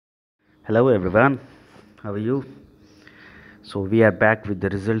Hello everyone, how are you? So we are back with the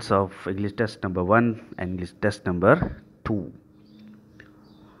results of English test number 1 and English test number 2.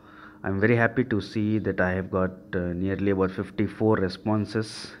 I'm very happy to see that I have got nearly about 54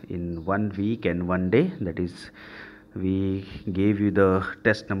 responses in 1 week and 1 day. That is, we gave you the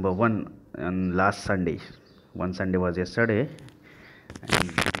test number 1 on last Sunday. One Sunday was yesterday,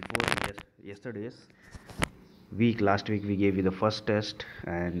 and before yesterday's last week we gave you the first test,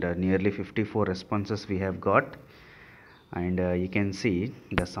 and nearly 54 responses we have got. And you can see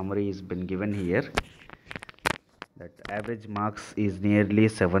the summary has been given here, that average marks is nearly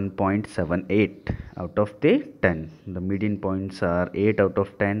 7.78 out of the 10. The median points are 8 out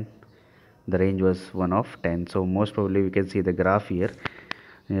of 10. The range was 1 of 10. So most probably we can see the graph here.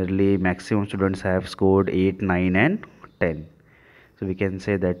 Nearly maximum students have scored 8, 9 and 10. So we can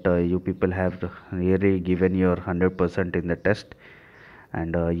say that you people have really given your 100% in the test,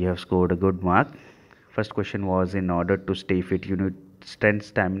 and you have scored a good mark. First question was, in order to stay fit you need strength,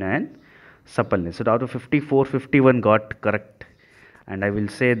 stamina and suppleness. So out of 54, 51 got correct, and I will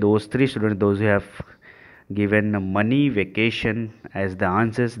say those three students, those who have given money, vacation as the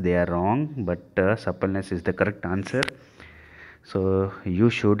answers, they are wrong, but suppleness is the correct answer. So you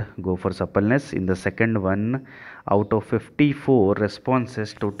should go for suppleness. In the second one, out of 54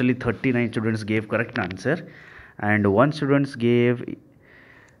 responses, totally 39 students gave correct answer, and one student gave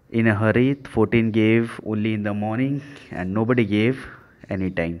in a hurry, 14 gave only in the morning, and nobody gave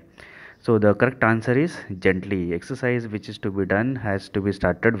any time. So the correct answer is gently. Exercise which is to be done has to be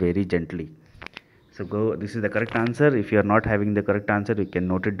started very gently. So go, this is the correct answer. If you are not having the correct answer, you can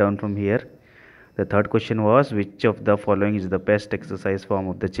note it down from here. The third question was, which of the following is the best exercise form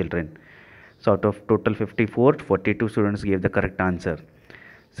of the children? So out of total 54, 42 students gave the correct answer.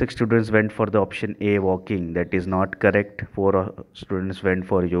 6 students went for the option A, walking. That is not correct. 4 students went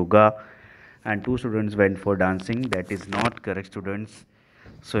for yoga, and 2 students went for dancing. That is not correct, students.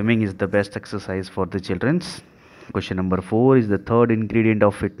 Swimming is the best exercise for the children's. Question number 4 is, the third ingredient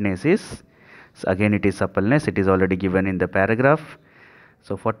of fitness is, so again it is suppleness. It is already given in the paragraph.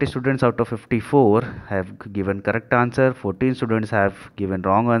 So 40 students out of 54 have given correct answer. 14 students have given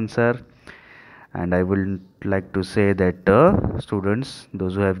wrong answer. And I will like to say that students,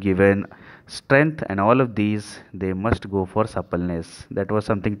 those who have given strength and all of these, they must go for suppleness. That was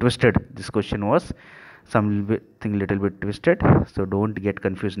something twisted. This question was something little bit twisted, so don't get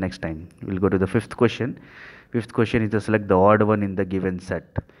confused next time. We'll go to the fifth question. Fifth question is to select the odd one in the given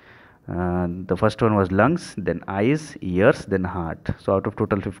set. The first one was lungs, then eyes, ears, then heart. So out of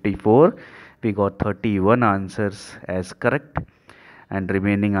total 54, we got 31 answers as correct, and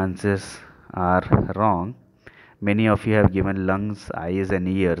remaining answers are wrong. Many of you have given lungs, eyes and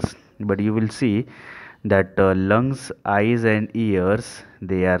ears, but you will see that lungs, eyes and ears,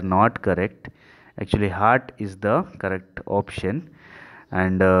 they are not correct. Actually heart is the correct option,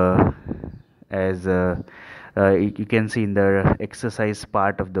 and as you can see in the exercise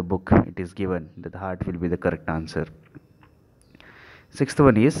part of the book, it is given that the heart will be the correct answer. Sixth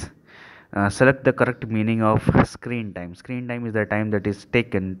one is, select the correct meaning of screen time. Screen time is the time that is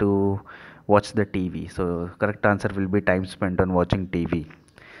taken to watch the TV. So correct answer will be time spent on watching TV,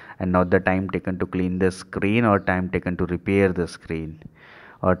 and not the time taken to clean the screen, or time taken to repair the screen,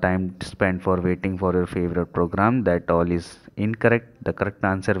 or time spent for waiting for your favorite program. That all is incorrect. The correct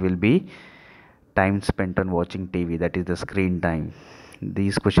answer will be time spent on watching TV, that is the screen time.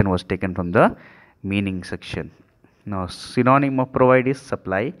 This question was taken from the meaning section. Now synonym of provide is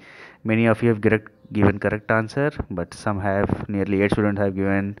supply. Many of you have given correct answer, but some have, nearly 8 students have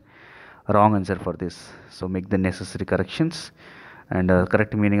given wrong answer for this. So make the necessary corrections. And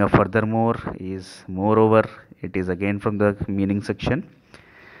correct meaning of furthermore is moreover. It is again from the meaning section.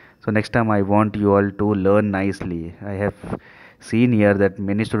 So next time I want you all to learn nicely. I have seen here that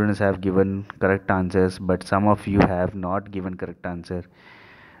many students have given correct answers, but some of you have not given correct answer.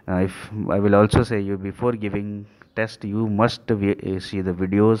 If I will also say, you before giving test, you must see the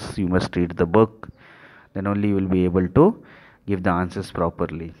videos, you must read the book, then only you will be able to give the answers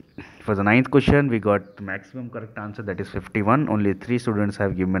properly. For the ninth question, we got maximum correct answer, that is 51. Only 3 students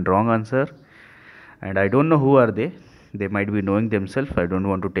have given wrong answer, and I don't know who are they. They might be knowing themselves. I don't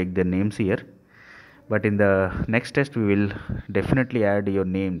want to take their names here, but in the next test we will definitely add your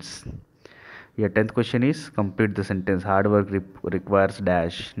names. Your 10th question is, complete the sentence. Hard work requires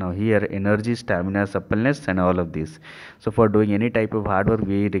dash. Now here, energy, stamina, suppleness and all of these. So for doing any type of hard work,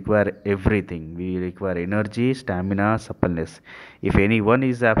 we require everything. We require energy, stamina, suppleness. If any one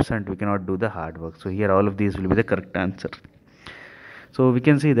is absent, we cannot do the hard work. So here all of these will be the correct answer. So we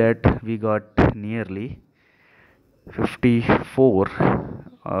can see that we got nearly 54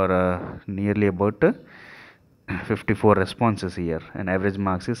 or nearly about 54 responses here, and average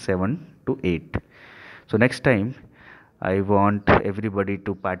marks is 7 to 8. So next time I want everybody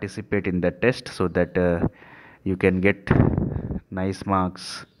to participate in the test so that you can get nice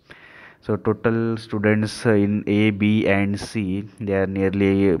marks. So total students in A, B and C, they are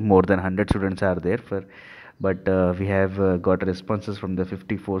nearly more than 100 students are there for, but we have got responses from the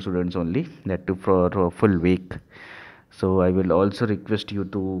 54 students only, that too for a full week. So I will also request you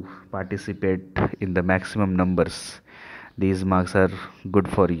to participate in the maximum numbers. These marks are good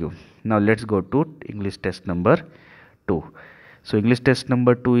for you. Now let's go to English test number 2. So English test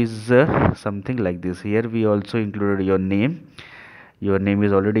number 2 is something like this. Here we also included your name. Your name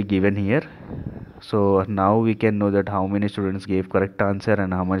is already given here. So now we can know that how many students gave correct answer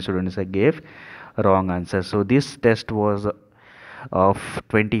and how many students gave wrong answer. So this test was of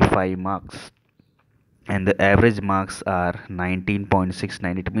 25 marks, and the average marks are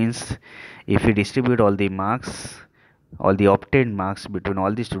 19.69. It means if we distribute all the marks, all the obtained marks between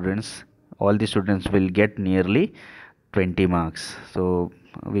all the students will get nearly 20 marks. So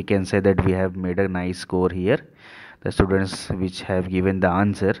we can say that we have made a nice score here. The students which have given the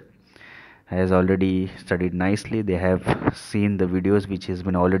answer has already studied nicely. They have seen the videos which has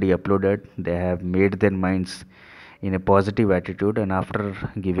been already uploaded. They have made their minds in a positive attitude, and after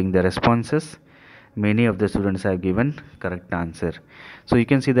giving the responses, many of the students have given correct answer. So you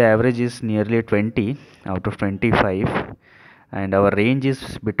can see the average is nearly 20 out of 25, and our range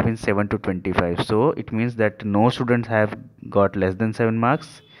is between 7 to 25. So it means that no students have got less than 7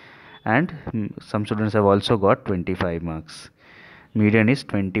 marks, and some students have also got 25 marks. Median is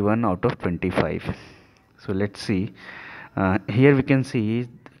 21 out of 25. So let's see. Here we can see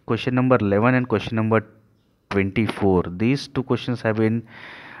question number 11 and question number 24. These two questions have been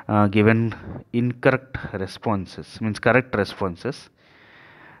given incorrect responses, means correct responses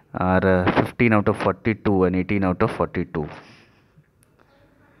are 15 out of 42 and 18 out of 42.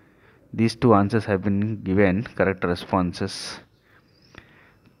 These two answers have been given correct responses.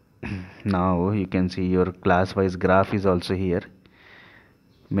 Now you can see your class wise graph is also here.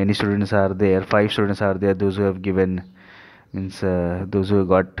 Many students are there, 5 students are there, those who have given, means those who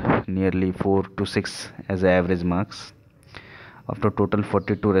got nearly 4 to 6 as average marks. After total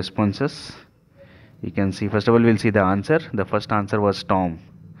 42 responses, you can see, first of all we'll see the answer. The first answer was Tom,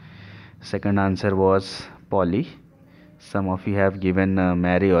 second answer was Polly. Some of you have given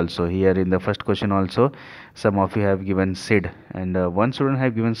Mary also. Here in the first question also some of you have given Sid, and one student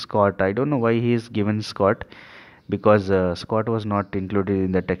have given Scott. I don't know why he is given Scott, because Scott was not included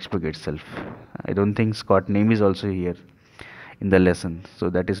in the textbook itself. I don't think Scott name is also here in the lesson, so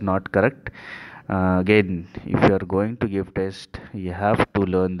that is not correct. Again, if you are going to give test, you have to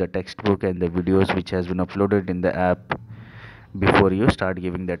learn the textbook and the videos which has been uploaded in the app before you start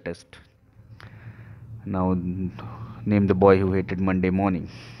giving the test. Now name the boy who hated Monday morning.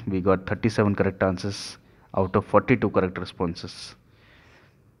 We got 37 correct answers out of 42 correct responses.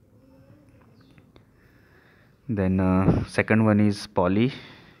 Then second one is Polly,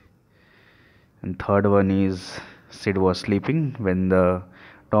 and third one is Sid was sleeping when the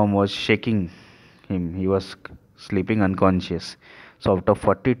Tom was shaking him. He was sleeping unconscious. So out of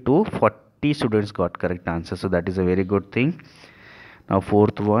 42, 40 students got correct answer. So that is a very good thing. Now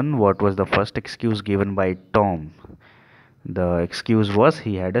fourth one, what was the first excuse given by Tom? The excuse was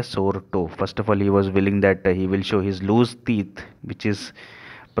he had a sore toe. First of all, he was willing that he will show his loose teeth which is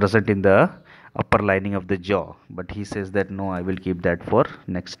present in the upper lining of the jaw, but he says that no, I will keep that for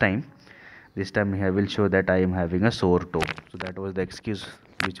next time. This time I will show that I am having a sore toe. So that was the excuse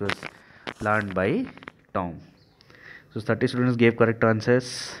which was planned by Tom. So 30 students gave correct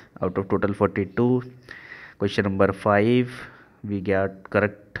answers out of total 42. Question number 5, we got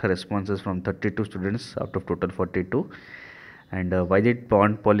correct responses from 32 students out of total 42. And why did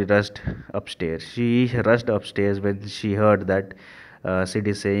Aunt Polly rushed upstairs? She rushed upstairs when she heard that Sid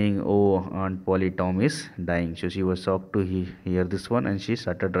is saying, "Oh, Aunt Polly, Tom is dying." So she was shocked to hear this one, and she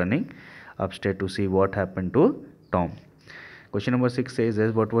started running upstairs to see what happened to Tom. Question number 6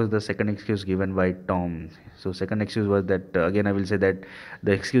 says, what was the second excuse given by Tom? So second excuse was that, again I will say that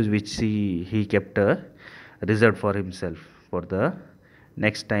the excuse which he kept reserved for himself. For the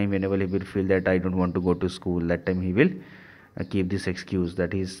next time, whenever he will feel that I don't want to go to school, that time he will keep this excuse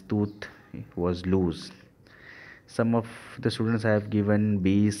that his tooth was loose. Some of the students have given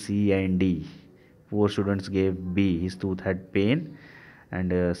B, C and D. 4 students gave B, his tooth had pain,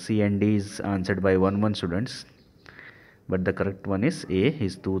 and C and D is answered by 1 students. But the correct one is A,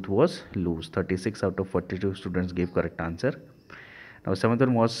 his tooth was loose. 36 out of 42 students gave correct answer. Now, seventh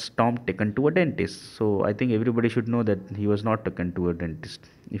one was Tom taken to a dentist. So, I think everybody should know that he was not taken to a dentist.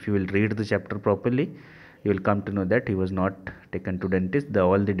 If you will read the chapter properly, you will come to know that he was not taken to dentist.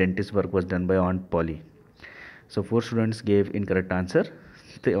 All the dentist work was done by Aunt Polly. So, four students gave incorrect answer.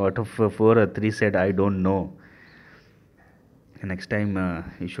 Out of four, three said, I don't know. Next time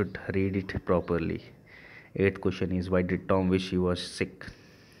you should read it properly. Eighth question is, why did Tom wish he was sick?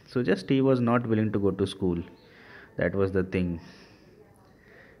 So, just he was not willing to go to school. That was the thing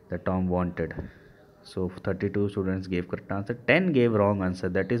that Tom wanted. So 32 students gave correct answer. 10 gave wrong answer.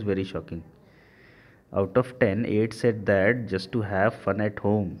 That is very shocking. Out of 10, 8 said that just to have fun at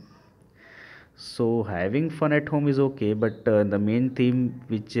home. So having fun at home is okay, but the main theme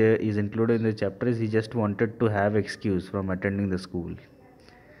which is included in the chapter is he just wanted to have excuse from attending the school.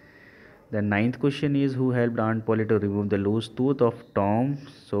 The ninth question is, who helped Aunt Polly to remove the loose tooth of Tom?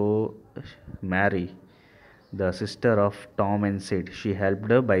 So Mary, the sister of Tom and Sid, she helped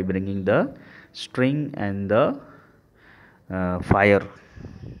her by bringing the string and the fire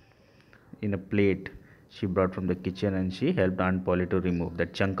in a plate she brought from the kitchen, and she helped Aunt Polly to remove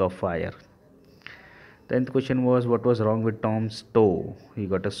that chunk of fire. 10th question was, what was wrong with Tom's toe? He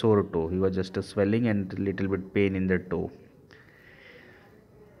got a sore toe. He was just a swelling and a little bit pain in the toe.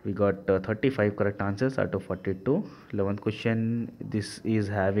 We got 35 correct answers out of 42. 11th question, this is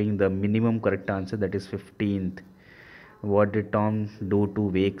having the minimum correct answer, that is 15th. What did Tom do to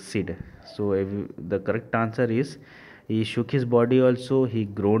wake Sid? So the correct answer is, he shook his body also, he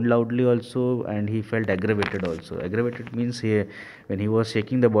groaned loudly also, and he felt aggravated also. Aggravated means when he was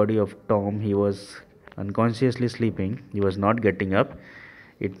shaking the body of Tom, he was unconsciously sleeping, he was not getting up.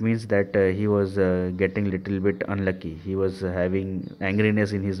 It means that he was getting little bit unlucky. He was having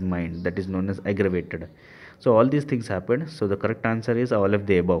angriness in his mind, that is known as aggravated. So all these things happened. So the correct answer is all of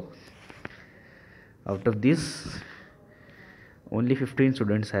the above. Out of this, only 15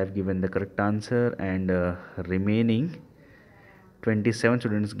 students have given the correct answer, and remaining 27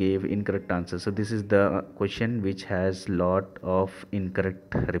 students gave incorrect answer. So this is the question which has lot of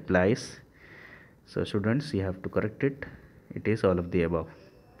incorrect replies. So students, you have to correct it. It is all of the above.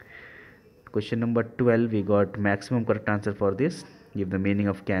 Question number 12, we got maximum correct answer for this. Give the meaning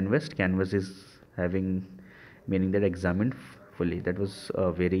of canvas. Canvas is having meaning that examined fully. That was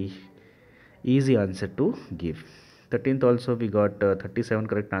a very easy answer to give. 13th also we got 37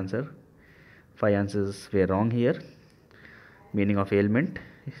 correct answer. 5 answers were wrong here. Meaning of ailment,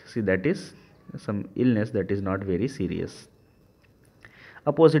 see, that is some illness that is not very serious.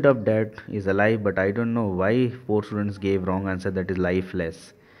 Opposite of that is alive, but I don't know why 4 students gave wrong answer, that is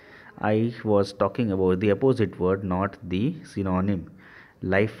lifeless. I was talking about the opposite word, not the synonym.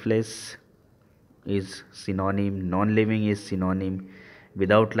 Lifeless is synonym, non-living is synonym,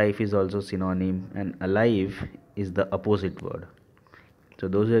 without life is also synonym, and alive is the opposite word. So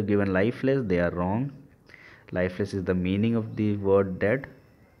those who have given lifeless, they are wrong. Lifeless is the meaning of the word dead.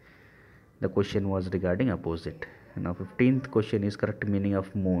 The question was regarding opposite. Now 15th question is correct meaning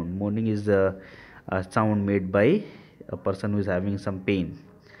of moan. Moaning is a sound made by a person who is having some pain.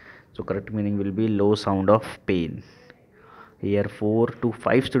 So correct meaning will be low sound of pain. Here 4 to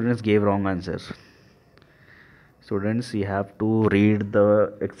 5 students gave wrong answers. Students, you have to read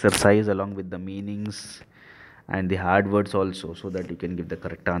the exercise along with the meanings and the hard words also, so that you can give the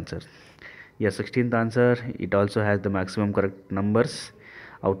correct answer. Yes, 16th answer, it also has the maximum correct numbers.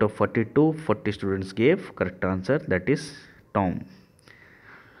 Out of 42, 40 students gave correct answer, that is Tom.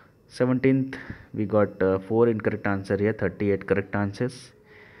 17th, we got 4 incorrect answer here, 38 correct answers.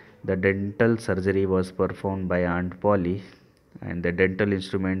 The dental surgery was performed by Aunt Polly, and the dental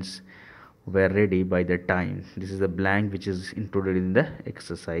instruments were ready by the time. This is the blank which is included in the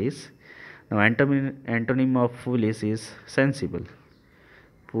exercise. Now antonym of foolish is sensible.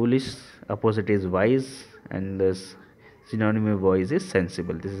 Foolish opposite is wise, and the synonym of wise is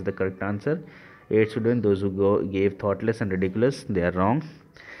sensible. This is the correct answer. 8 students, those who gave thoughtless and ridiculous, they are wrong.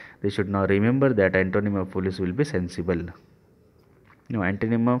 They should now remember that antonym of foolish will be sensible. Now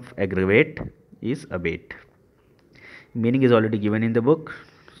antonym of aggravate is abate. Meaning is already given in the book,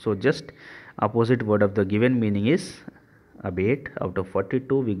 so just opposite word of the given meaning is abate. Out of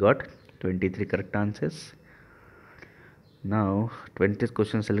 42 we got 23 correct answers. Now 20th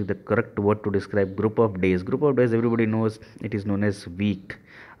question, select the correct word to describe group of days. Group of days, everybody knows it is known as week,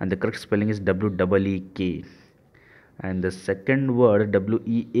 and the correct spelling is WEEK. And the second word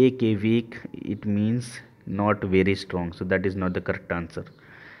WEAK, weak, it means not very strong, so that is not the correct answer.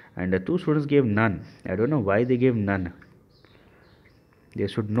 And the 2 students gave none. I don't know why they gave none. They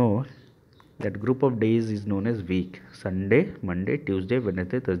should know that group of days is known as week. Sunday, Monday, Tuesday,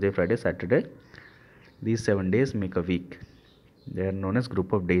 Wednesday, Thursday, Friday, Saturday, these 7 days make a week. They are known as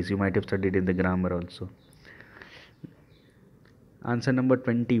group of days. You might have studied in the grammar also. Answer number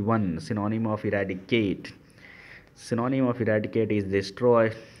 21, synonym of eradicate. Synonym of eradicate is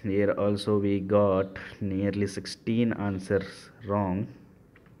destroy. Here also we got nearly 16 answers wrong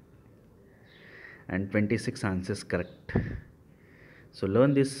and 26 answers correct. So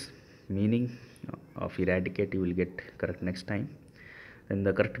learn this meaning of eradicate, you will get correct next time. Then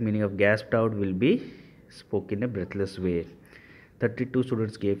the correct meaning of gasped out will be spoke in a breathless way. 32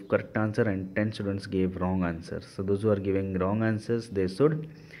 students gave correct answer and 10 students gave wrong answers. So those who are giving wrong answers, they should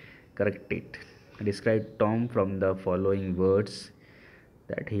correct it. Describe Tom from the following words: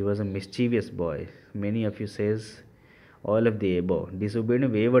 that he was a mischievous boy. Many of you says all of the above.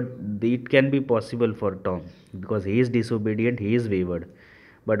 Disobedient, wayward, it can be possible for Tom because he is disobedient, he is wayward.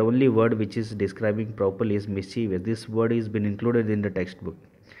 But only word which is describing properly is mischievous. This word is been included in the textbook.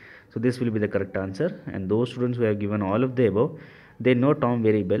 So this will be the correct answer. And those students who have given all of the above, they know Tom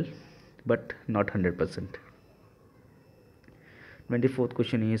very well, but not 100%. 24th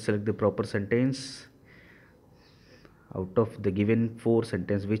question is select the proper sentence. Out of the given 4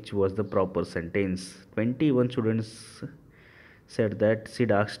 sentence, which was the proper sentence? 21 students said that Sid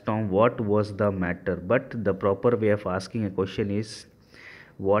asked Tom what was the matter, but the proper way of asking a question is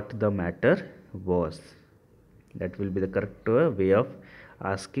what the matter was. That will be the correct way of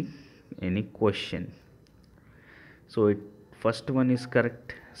asking any question. So first one is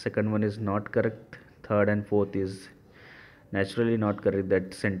correct, second one is not correct, third and fourth is naturally not correct.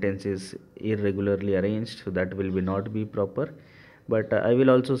 That sentence is irregularly arranged, so that will be not be proper. But I will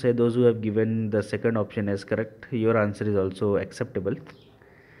also say those who have given the second option as correct, your answer is also acceptable.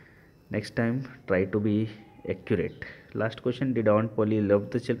 Next time try to be accurate. Last question, did Aunt Polly love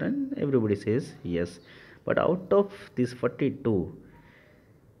the children? Everybody says yes, but out of these 42,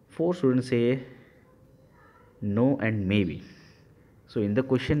 4 students say no and maybe. So in the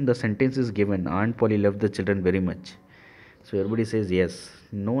question the sentence is given Aunt Polly loved the children very much, so everybody says yes.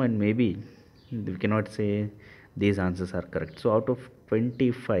 No and maybe, we cannot say these answers are correct. So out of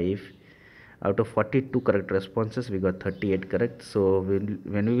 25, out of 42 correct responses, we got 38 correct. So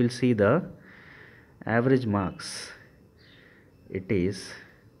when we will see the average marks, it is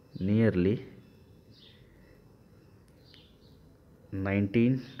nearly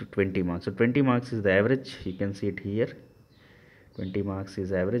 19 to 20 marks. So 20 marks is the average, you can see it here. 20 marks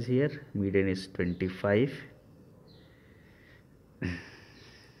is average here, median is 25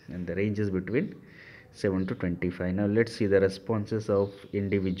 and the range is between 7 to 25. Now let's see the responses of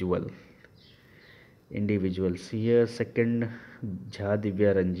individuals. Here second, Jha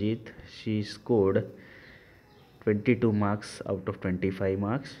Divya Ranjit, she scored 22 marks out of 25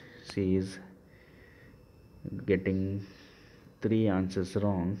 marks. She is getting 3 answers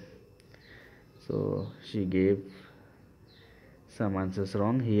wrong, so she gave some answers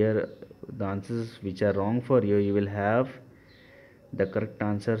wrong. Here the answers which are wrong for you, you will have the correct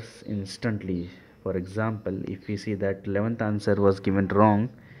answers instantly. For example, if we see that 11th answer was given wrong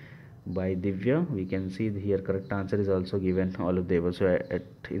by Divya, we can see here correct answer is also given all of the above, so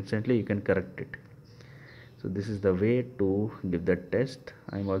instantly you can correct it. So this is the way to give the test.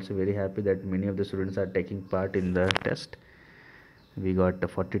 I am also very happy that many of the students are taking part in the test. We got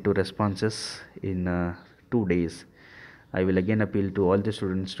 42 responses in 2 days. I will again appeal to all the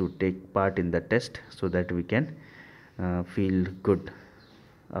students to take part in the test so that we can feel good.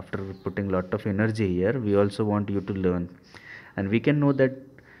 After putting lot of energy here, we also want you to learn, and we can know that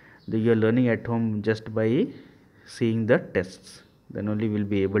you are learning at home just by seeing the tests. Then only we will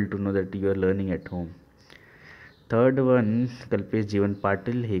be able to know that you are learning at home. Third one, Kalpesh Jeevan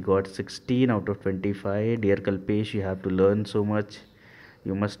Patil, he got 16 out of 25. Dear Kalpesh, you have to learn so much,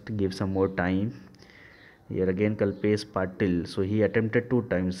 you must give some more time. Here again Kalpesh Patil, so he attempted 2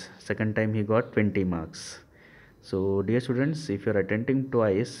 times, second time he got 20 marks. So dear students, if you are attempting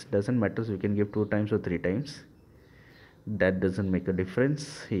twice, doesn't matter, so you can give 2 times or 3 times, that doesn't make a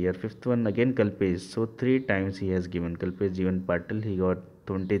difference. Here fifth one again Kalpesh, so 3 times he has given. Kalpesh Jeevan Patil, he got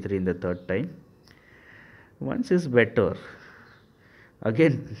 23 in the third time. Once is better.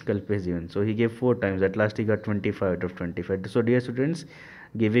 Again Kalpesh Jeevan, so he gave 4 times, at last he got 25 out of 25. So dear students,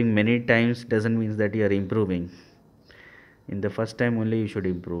 giving many times doesn't mean that you are improving. In the first time only you should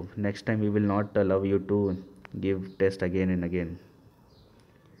improve. Next time we will not allow you to give test again and again.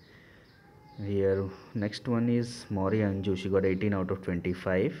 Here next one is Mori Anju, she got 18 out of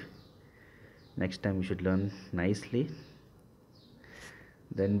 25. Next time you should learn nicely.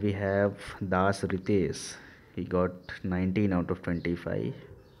 Then we have Das Ritesh, he got 19 out of 25.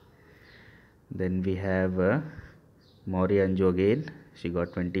 Then we have Mori Anju again, she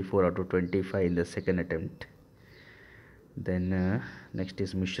got 24 out of 25 in the second attempt. Then next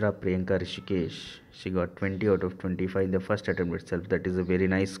is Mishra Priyanka Rishikesh. She got 20 out of 25 in the first attempt itself. That is a very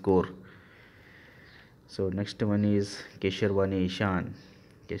nice score. So next one is Kesharwani Ishan.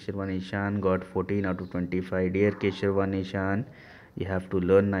 Kesharwani Ishan got 14 out of 25. Dear Kesharwani Ishan, you have to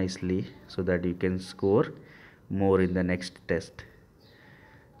learn nicely so that you can score more in the next test.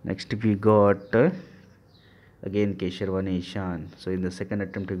 Next we got again Kesharwani Ishan. So in the second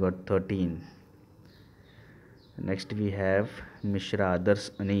attempt we got 13. Next we have Mishra Adarsh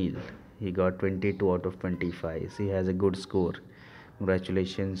Anil. He got 22 out of 25. He has a good score.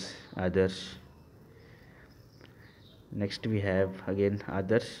 Congratulations, Adarsh. Next we have again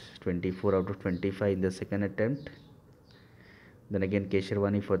Adarsh, 24 out of 25 in the second attempt. Then again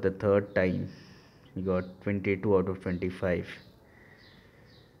Kesharwani for the third time. He got 22 out of 25.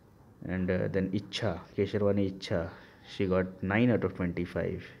 And then Ichha, Kesharwani Ichha, she got 9 out of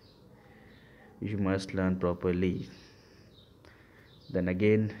 25. You must learn properly. Then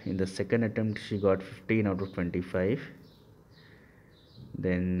again in the second attempt she got 15 out of 25.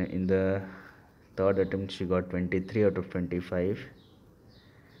 Then in the third attempt she got 23 out of 25.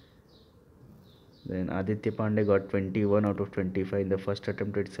 Then Aditya Pandey got 21 out of 25 in the first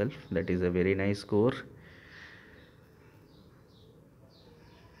attempt itself. That is a very nice score.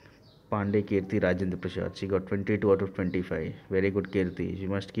 Pandey Kirti Rajendra Prasad, she got 22 out of 25. Very good, Kirti. You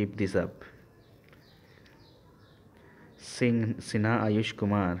must keep this up. Sinha Ayush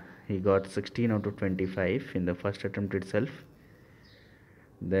Kumar, he got 16 out of 25 in the first attempt itself.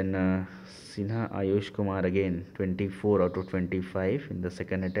 Then Sinha Ayush Kumar again 24 out of 25 in the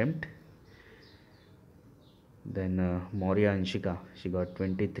second attempt. Then Maurya Anshika, she got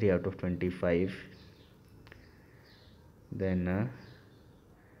 23 out of 25. Then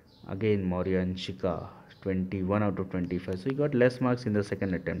again Maurya Anshika 21 out of 25. So he got less marks in the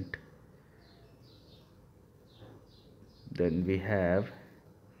second attempt. Then we have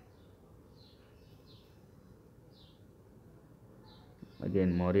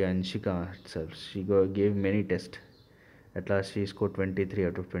again Maurya Anshika itself. She gave many tests. At last she scored 23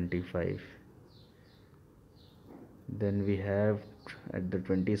 out of 25. Then we have at the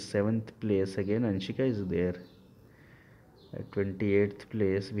 27th place again Anshika is there. At 28th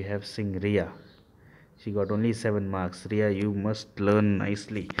place we have Singh Riya. She got only 7 marks. Riya, you must learn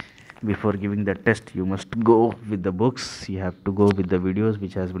nicely. Before giving the test, you must go with the books. You have to go with the videos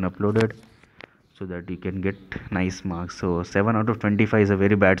which has been uploaded so that you can get nice marks. So 7 out of 25 is a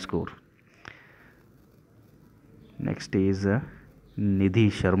very bad score. Next is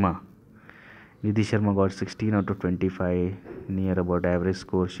Nidhi Sharma. Nidhi Sharma got 16 out of 25, near about average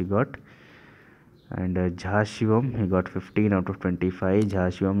score she got. And Jha Shivam, he got 15 out of 25.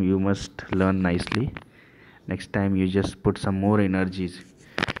 Jha Shivam, you must learn nicely. Next time you just put some more energies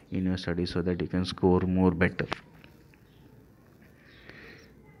in your study so that you can score more better.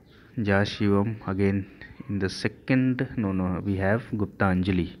 Jha Shivam again in the second, we have Gupta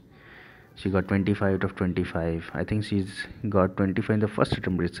Anjali. She got 25 out of 25. I think she's got 25 in the first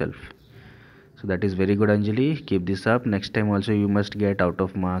attempt itself. So that is very good, Anjali. Keep this up. Next time also you must get out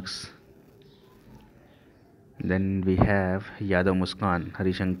of marks. Then we have Yadav Muskan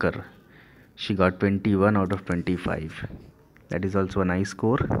Harishankar. She got 21 out of 25. That is also a nice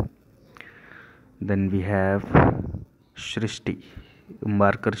score. Then we have Shrishti,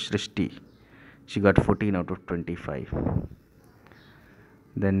 Umbarkar Shrishti. She got 14 out of 25.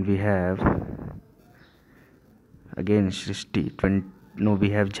 Then we have again Shrishti. We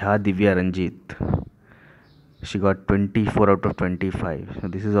have Jha Divya Ranjit. She got 24 out of 25. So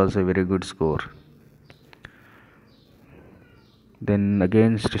this is also a very good score. Then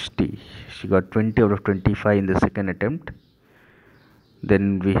again Srishti, she got 20 out of 25 in the second attempt.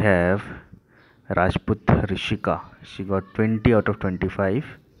 Then we have Rajput Rishika, she got 20 out of 25.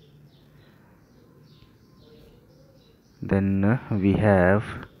 Then we have,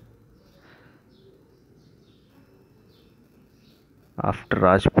 after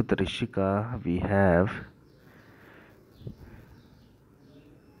Rajput Rishika, we have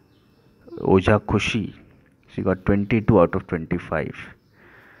Oja Khushi. She got 22 out of 25.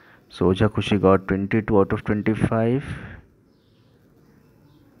 So Oja Khushi got 22 out of 25.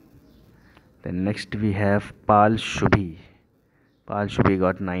 Then next we have Pal Shubhi. Pal Shubhi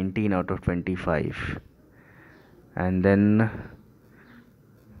got 19 out of 25. And then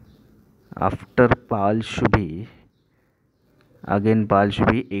after Pal Shubhi, again Pal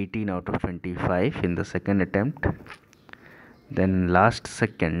Shubhi 18 out of 25 in the second attempt. Then last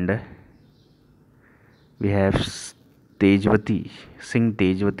second we have Tejwati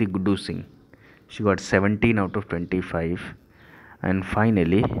Guddu Singh. She got 17 out of 25. And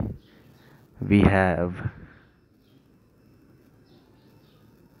finally we have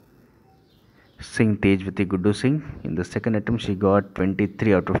Singh Tejvati Guddu Singh. In the second attempt, she got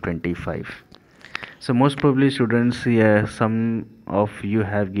 23 out of 25. So most probably students, yeah, some of you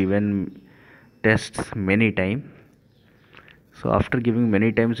have given tests many times. So after giving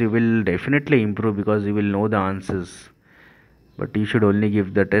many times, you will definitely improve because you will know the answers. But you should only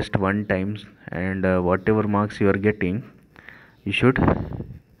give the test one time, and whatever marks you are getting, you should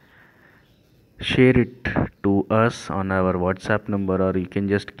share it to us on our WhatsApp number, or you can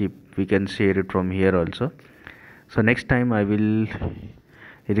just we can share it from here also. So next time I will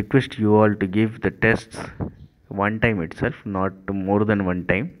request you all to give the tests one time itself, not more than one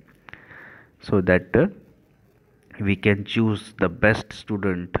time, so that we can choose the best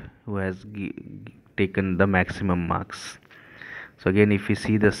student who has taken the maximum marks. So again, if we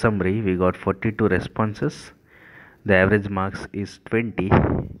see the summary, we got 42 responses. The average marks is 20,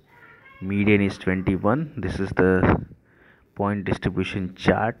 median is 21. This is the point distribution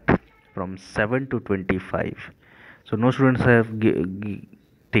chart from 7 to 25. So no students have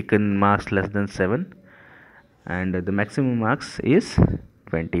taken marks less than 7, and the maximum marks is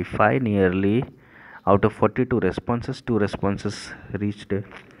 25. Nearly out of 42 responses, 2 responses reached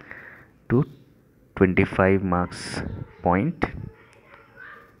to 25 marks point.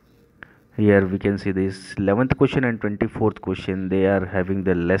 Here we can see this 11th question and 24th question, they are having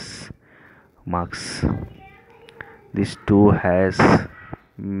the less marks. These two has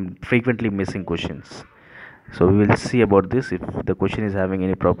frequently missing questions. So we will see about this. If the question is having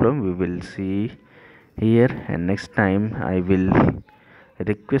any problem, we will see here, and next time I will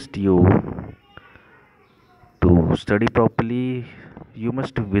request you to study properly. You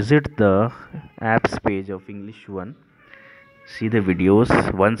must visit the apps page of English 1. See the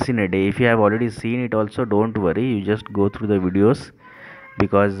videos once in a day. If you have already seen it also, don't worry, you just go through the videos,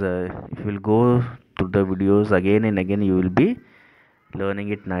 because if you will go through the videos again and again, you will be learning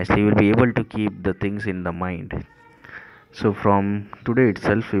it nicely. You will be able to keep the things in the mind. So from today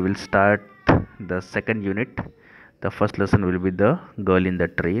itself, we will start the second unit. The first lesson will be the girl in the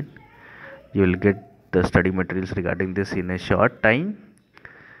train. You will get the study materials regarding this in a short time.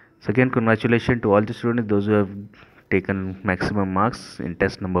 So again, congratulations to all the students, those who have taken maximum marks in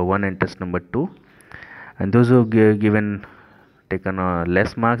test number 1 and test number 2, and those who have taken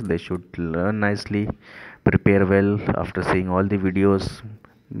less marks, they should learn nicely, prepare well. After seeing all the videos,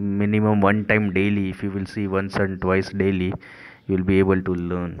 minimum one time daily, if you will see once and twice daily, you will be able to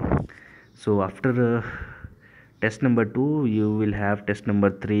learn. So after test number 2, you will have test number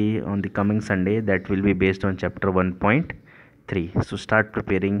 3 on the coming Sunday. That will be based on chapter 1.3. So start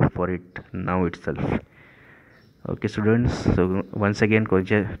preparing for it now itself. Okay students, so once again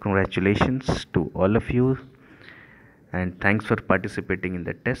congratulations to all of you, and thanks for participating in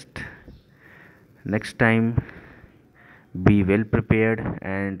the test. Next time, be well prepared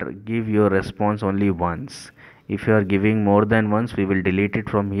and give your response only once. If you are giving more than once, we will delete it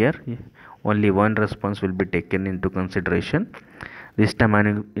from here. Only one response will be taken into consideration. This time I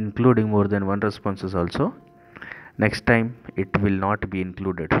am including more than one responses also. Next time it will not be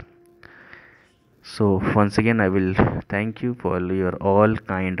included. So once again, I will thank you for your all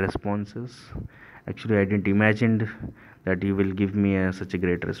kind responses. Actually, I didn't imagine that you will give me such a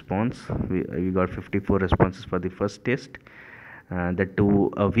great response. We got 54 responses for the first test, that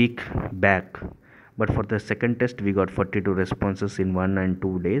too a week back. But for the second test, we got 42 responses in 1 and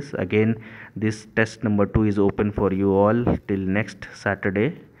 2 days. Again, this test number 2 is open for you all till next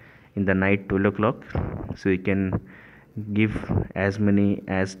Saturday in the night 12 o'clock. So you can give as many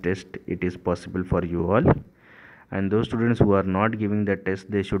as test it is possible for you all, and those students who are not giving the test,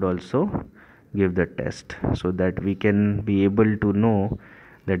 they should also give the test, so that we can be able to know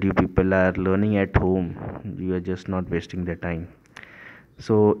that you people are learning at home, you are just not wasting the time.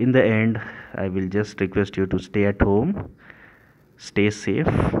 So in the end, I will just request you to stay at home, stay safe,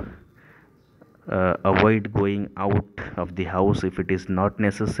 avoid going out of the house if it is not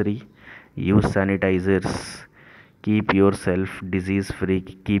necessary, use sanitizers, keep yourself disease free,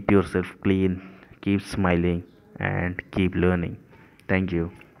 keep yourself clean, keep smiling, and keep learning. Thank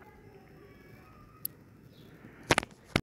you.